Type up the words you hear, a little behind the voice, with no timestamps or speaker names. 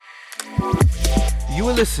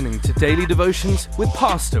are listening to Daily Devotions with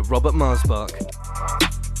Pastor Robert Marsbach.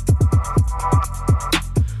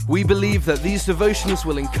 We believe that these devotions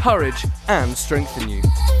will encourage and strengthen you.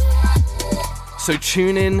 So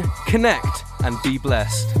tune in, connect, and be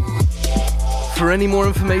blessed. For any more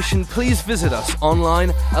information, please visit us online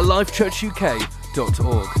at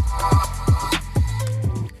lifechurchuk.org.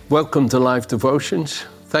 Welcome to Life Devotions.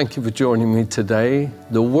 Thank you for joining me today.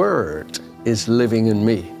 The Word is living in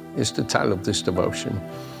me is the title of this devotion.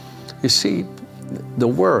 You see, the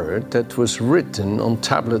Word that was written on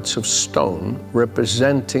tablets of stone,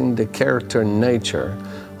 representing the character and nature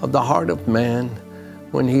of the heart of man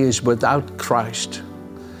when he is without Christ,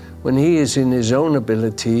 when he is in his own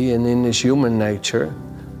ability and in his human nature,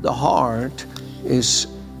 the heart is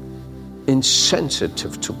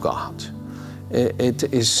insensitive to God. It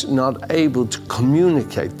is not able to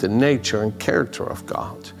communicate the nature and character of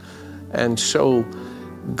God. And so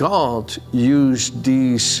God used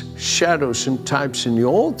these shadows and types in the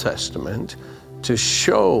Old Testament to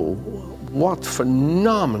show what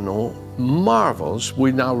phenomenal marvels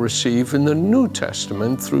we now receive in the New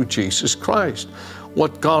Testament through Jesus Christ.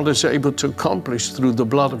 What God is able to accomplish through the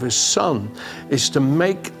blood of His Son is to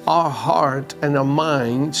make our heart and our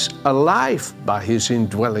minds alive by His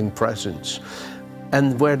indwelling presence.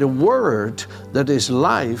 And where the Word that is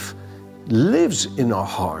life lives in our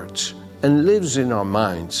hearts and lives in our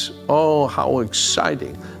minds. Oh, how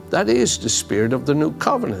exciting. That is the spirit of the new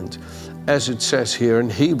covenant. As it says here in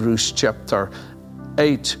Hebrews chapter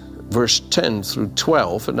 8, verse 10 through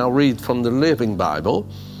 12, and I'll read from the Living Bible.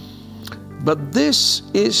 But this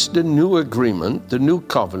is the new agreement, the new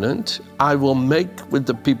covenant I will make with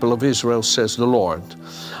the people of Israel, says the Lord.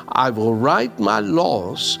 I will write my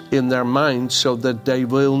laws in their minds so that they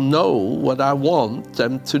will know what I want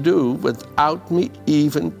them to do without me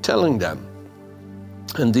even telling them.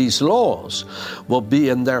 And these laws will be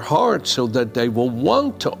in their hearts so that they will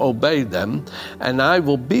want to obey them, and I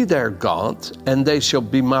will be their God, and they shall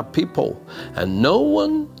be my people. And no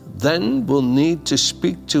one then will need to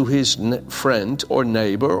speak to his friend or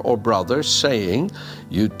neighbor or brother, saying,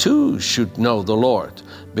 you too should know the Lord,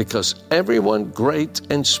 because everyone great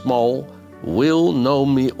and small will know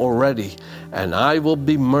me already, and I will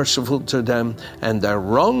be merciful to them, and their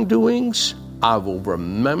wrongdoings I will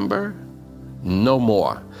remember no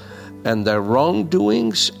more. And their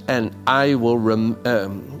wrongdoings, and I will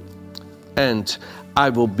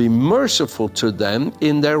be merciful to them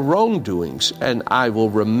in their wrongdoings, and I will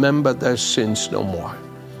remember their sins no more.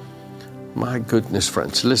 My goodness,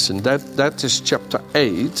 friends, listen, that is chapter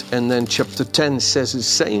 8, and then chapter 10 says the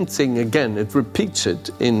same thing again. It repeats it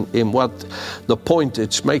in what the point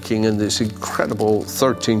it's making in this incredible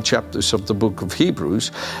 13 chapters of the book of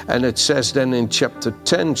Hebrews. And it says then in chapter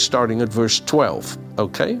 10, starting at verse 12,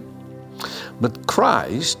 okay? But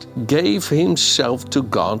Christ gave himself to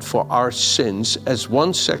God for our sins as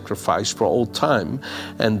one sacrifice for all time,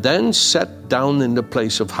 and then sat down in the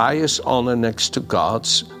place of highest honor next to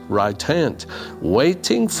God's right hand,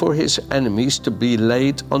 waiting for his enemies to be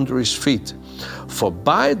laid under his feet. For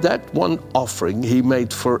by that one offering he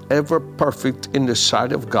made forever perfect in the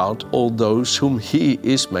sight of God all those whom he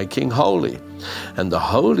is making holy. And the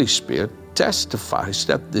Holy Spirit testifies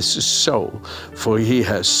that this is so, for he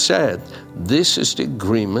has said, this is the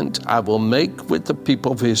agreement I will make with the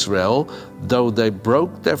people of Israel, though they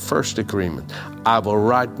broke their first agreement. I will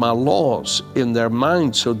write my laws in their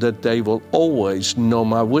minds so that they will always know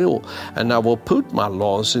my will, and I will put my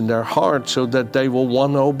laws in their hearts so that they will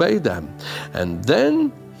want to obey them. And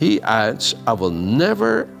then he adds, I will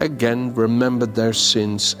never again remember their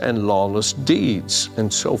sins and lawless deeds, and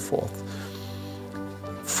so forth.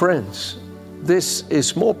 Friends, this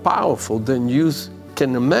is more powerful than you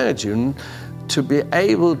can imagine, to be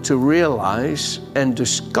able to realize and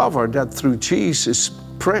discover that through Jesus'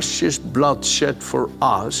 precious blood shed for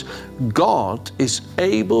us, God is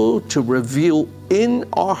able to reveal in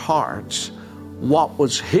our hearts what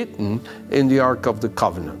was hidden in the Ark of the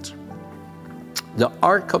Covenant. The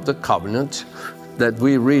Ark of the Covenant that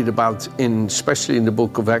we read about, especially in the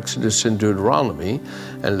book of Exodus and Deuteronomy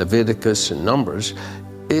and Leviticus and Numbers,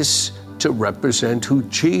 is to represent who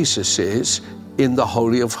Jesus is in the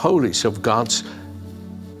Holy of Holies of God's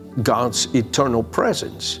eternal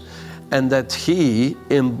presence, and that he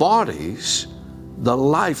embodies the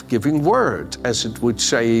life-giving Word. As it would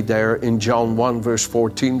say there in John 1 verse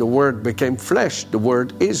 14, the Word became flesh. The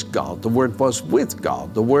Word is God. The Word was with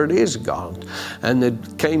God. The Word is God. And it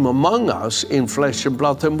came among us in flesh and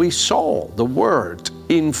blood, and we saw the Word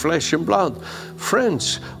in flesh and blood.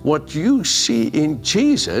 Friends, what you see in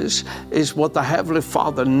Jesus is what the Heavenly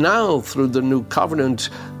Father now, through the new covenant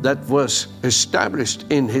that was established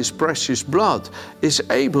in His precious blood, is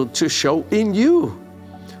able to show in you.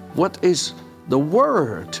 What is the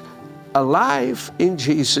Word alive in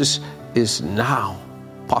Jesus is now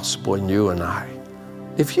possible in you and I.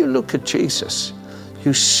 If you look at Jesus,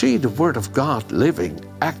 you see the Word of God living,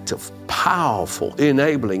 active, powerful,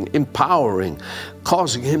 enabling, empowering,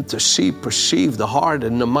 causing him to see, perceive the heart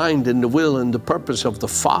and the mind and the will and the purpose of the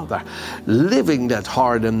Father, living that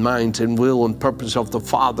heart and mind and will and purpose of the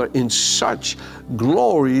Father in such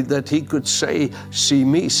glory that he could say, see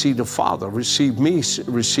me, see the Father, receive me,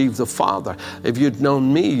 receive the Father. If you'd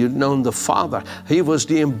known me, you'd known the Father. He was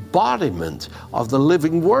the embodiment of the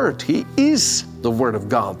living Word. He is the Word of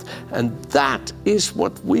God. And that is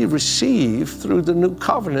what we receive through the new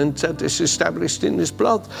covenant that is established in His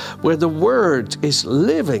blood, where the Word is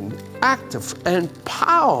living, active, and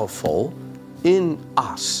powerful in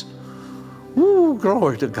us. Woo,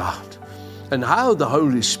 glory to God. And how the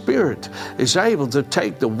Holy Spirit is able to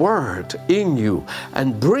take the Word in you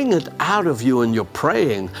and bring it out of you in your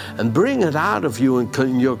praying, and bring it out of you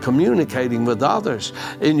in your communicating with others,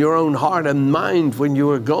 in your own heart and mind when you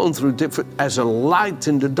are going through different, as a light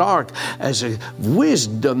in the dark, as a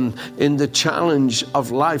wisdom in the challenge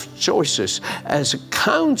of life choices, as a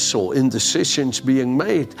counsel in decisions being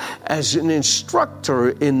made, as an instructor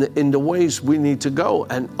in the ways we need to go,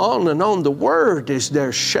 and on and on. The Word is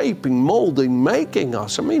there shaping, molding, making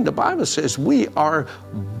us. I mean, the Bible says we are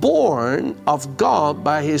born of God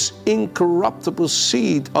by His incorruptible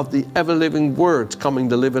seed of the ever-living Word coming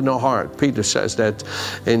to live in our heart. Peter says that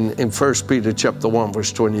in 1 Peter chapter 1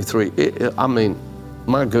 verse 23. I mean,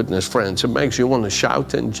 my goodness, friends, it makes you want to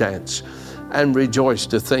shout and dance and rejoice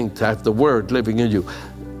to think to have the Word living in you.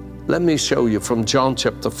 Let me show you from John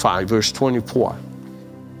chapter 5 verse 24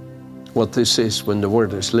 what this is when the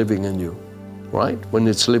Word is living in you, right? When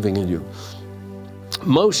it's living in you.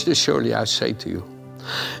 Most assuredly I say to you,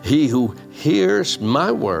 he who hears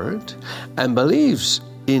my word and believes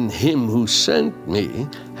in him who sent me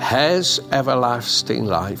has everlasting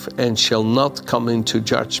life and shall not come into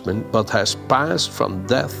judgment, but has passed from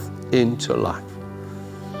death into life.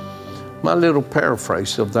 My little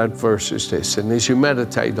paraphrase of that verse is this, and as you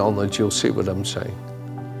meditate on it, you'll see what I'm saying.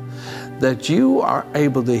 That you are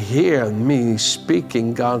able to hear me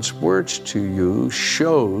speaking God's words to you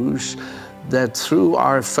shows that through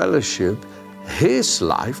our fellowship, His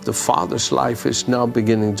life, the Father's life, is now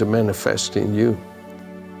beginning to manifest in you.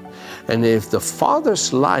 And if the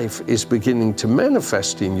Father's life is beginning to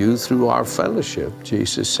manifest in you through our fellowship,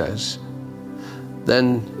 Jesus says,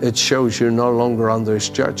 then it shows you're no longer under His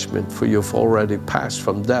judgment, for you've already passed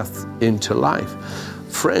from death into life.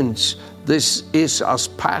 Friends, this is us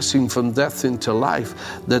passing from death into life,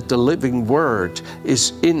 that the living Word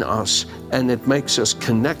is in us, and it makes us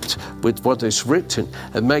connect with what is written.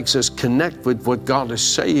 It makes us connect with what God is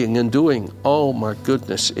saying and doing. Oh my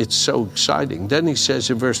goodness, it's so exciting. Then He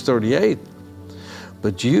says in verse 38,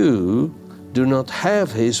 but you do not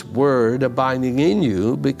have His Word abiding in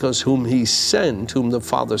you, because whom He sent, whom the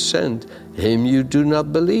Father sent, Him you do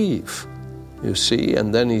not believe. You see,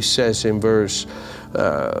 and then He says in verse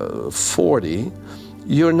 40,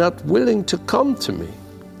 you're not willing to come to me,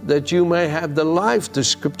 that you may have the life the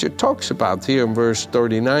Scripture talks about. Here in verse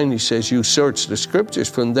 39, He says, you search the Scriptures,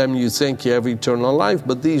 from them you think you have eternal life,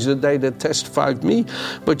 but these are they that testify of me,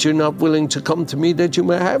 but you're not willing to come to me that you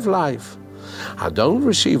may have life. I don't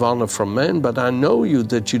receive honor from men, but I know you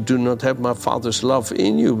that you do not have my Father's love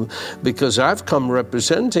in you, because I've come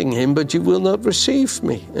representing Him, but you will not receive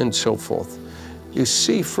me, and so forth. You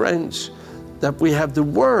see, friends, that we have the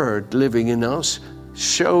Word living in us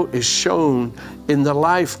is shown in the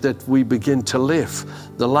life that we begin to live,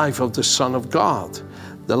 the life of the Son of God,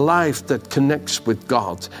 the life that connects with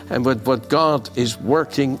God and with what God is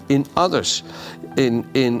working in others. In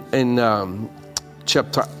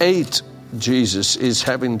chapter 8, Jesus is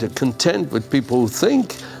having to contend with people who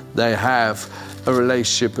think they have a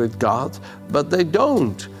relationship with God, but they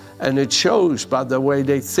don't. And it shows by the way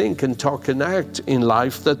they think and talk and act in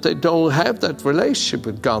life that they don't have that relationship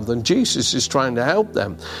with God. And Jesus is trying to help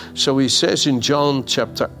them. So He says in John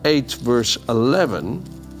chapter 8, verse 11,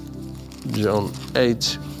 John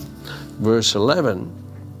 8, verse 11,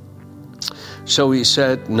 so He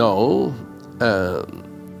said, no,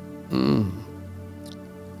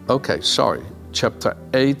 chapter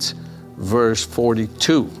 8, verse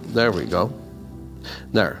 42. There we go.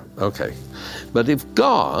 There, okay. But if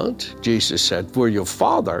God, Jesus said, were your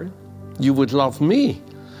Father, you would love me,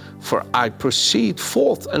 for I proceed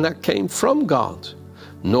forth and I came from God,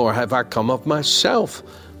 nor have I come of myself,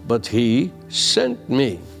 but he sent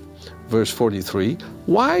me. Verse 43,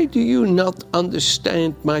 why do you not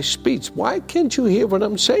understand my speech? Why can't you hear what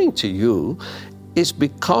I'm saying to you? It's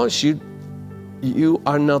because you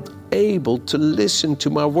are not able to listen to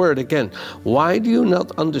my word. Again, why do you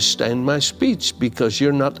not understand my speech? Because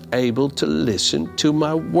you're not able to listen to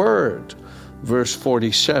my word. Verse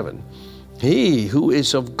 47, he who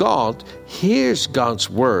is of God hears God's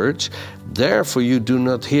words, therefore you do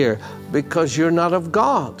not hear, because you're not of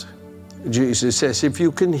God. Jesus says, if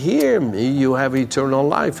you can hear me, you have eternal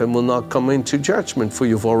life and will not come into judgment, for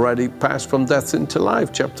you've already passed from death into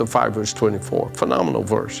life. Chapter 5, verse 24. Phenomenal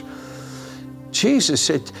verse. Jesus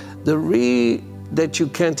said, that you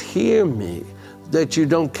can't hear me, that you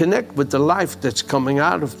don't connect with the life that's coming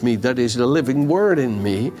out of me, that is the living word in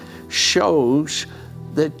me, shows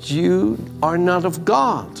that you are not of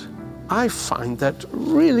God. I find that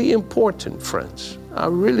really important, friends. I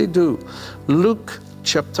really do. Luke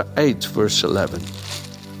chapter 8, verse 11.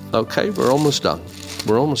 Okay, we're almost done.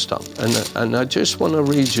 We're almost done. And I just want to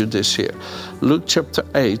read you this here. Luke chapter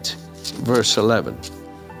 8, verse 11.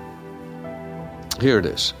 Here it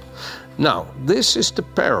is. Now, this is the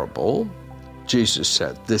parable. Jesus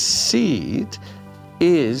said, the seed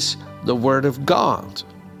is the word of God.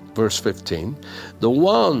 Verse 15,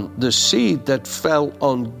 the seed that fell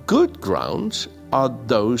on good grounds are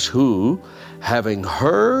those who, having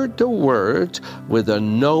heard the word with a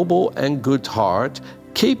noble and good heart,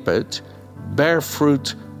 keep it, bear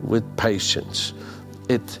fruit with patience.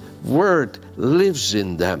 Word lives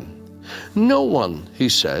in them. No one, he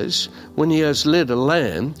says, when he has lit a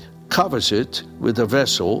lamp, covers it with a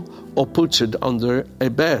vessel or puts it under a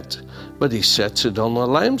bed, but he sets it on a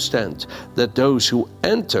lampstand, that those who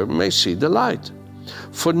enter may see the light.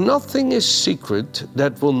 For nothing is secret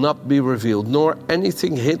that will not be revealed, nor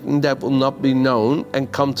anything hidden that will not be known and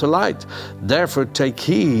come to light. Therefore take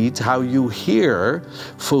heed how you hear,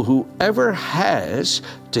 for whoever has,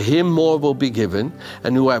 to him more will be given,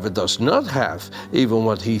 and whoever does not have, even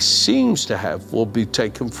what he seems to have, will be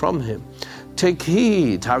taken from him. Take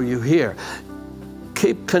heed how you hear.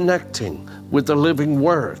 Keep connecting with the living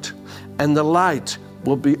word, and the light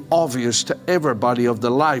will be obvious to everybody of the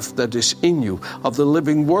life that is in you, of the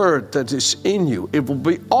living word that is in you. It will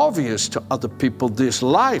be obvious to other people, this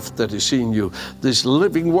life that is in you, this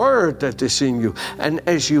living word that is in you. And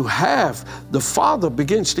as you have, the Father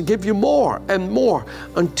begins to give you more and more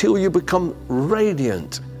until you become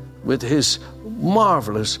radiant with his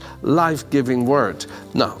marvelous life-giving word.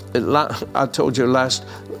 Now, I told you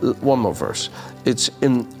one more verse. It's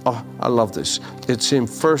in, I love this. It's in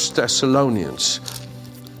 1 Thessalonians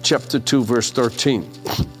chapter 2, verse 13.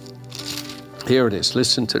 Here it is.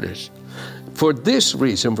 Listen to this. For this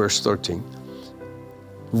reason, verse 13,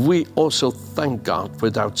 we also thank God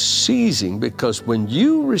without ceasing, because when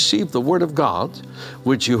you received the word of God,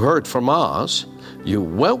 which you heard from us, you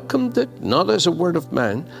welcomed it not as a word of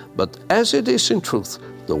man, but as it is in truth,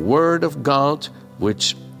 the word of God,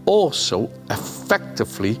 which also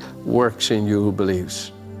effectively works in you who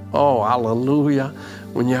believes. Oh, hallelujah.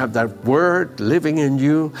 When you have that word living in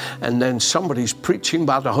you, and then somebody's preaching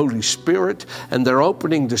about the Holy Spirit, and they're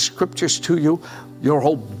opening the scriptures to you, your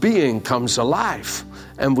whole being comes alive.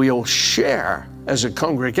 And we all share as a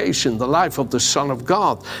congregation the life of the Son of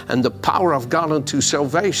God and the power of God unto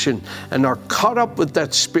salvation, and are caught up with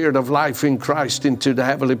that spirit of life in Christ into the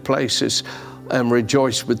heavenly places, and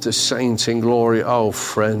rejoice with the saints in glory. Oh,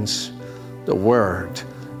 friends, the word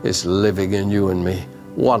is living in you and me.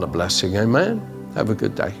 What a blessing. Amen. Have a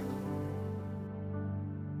good day.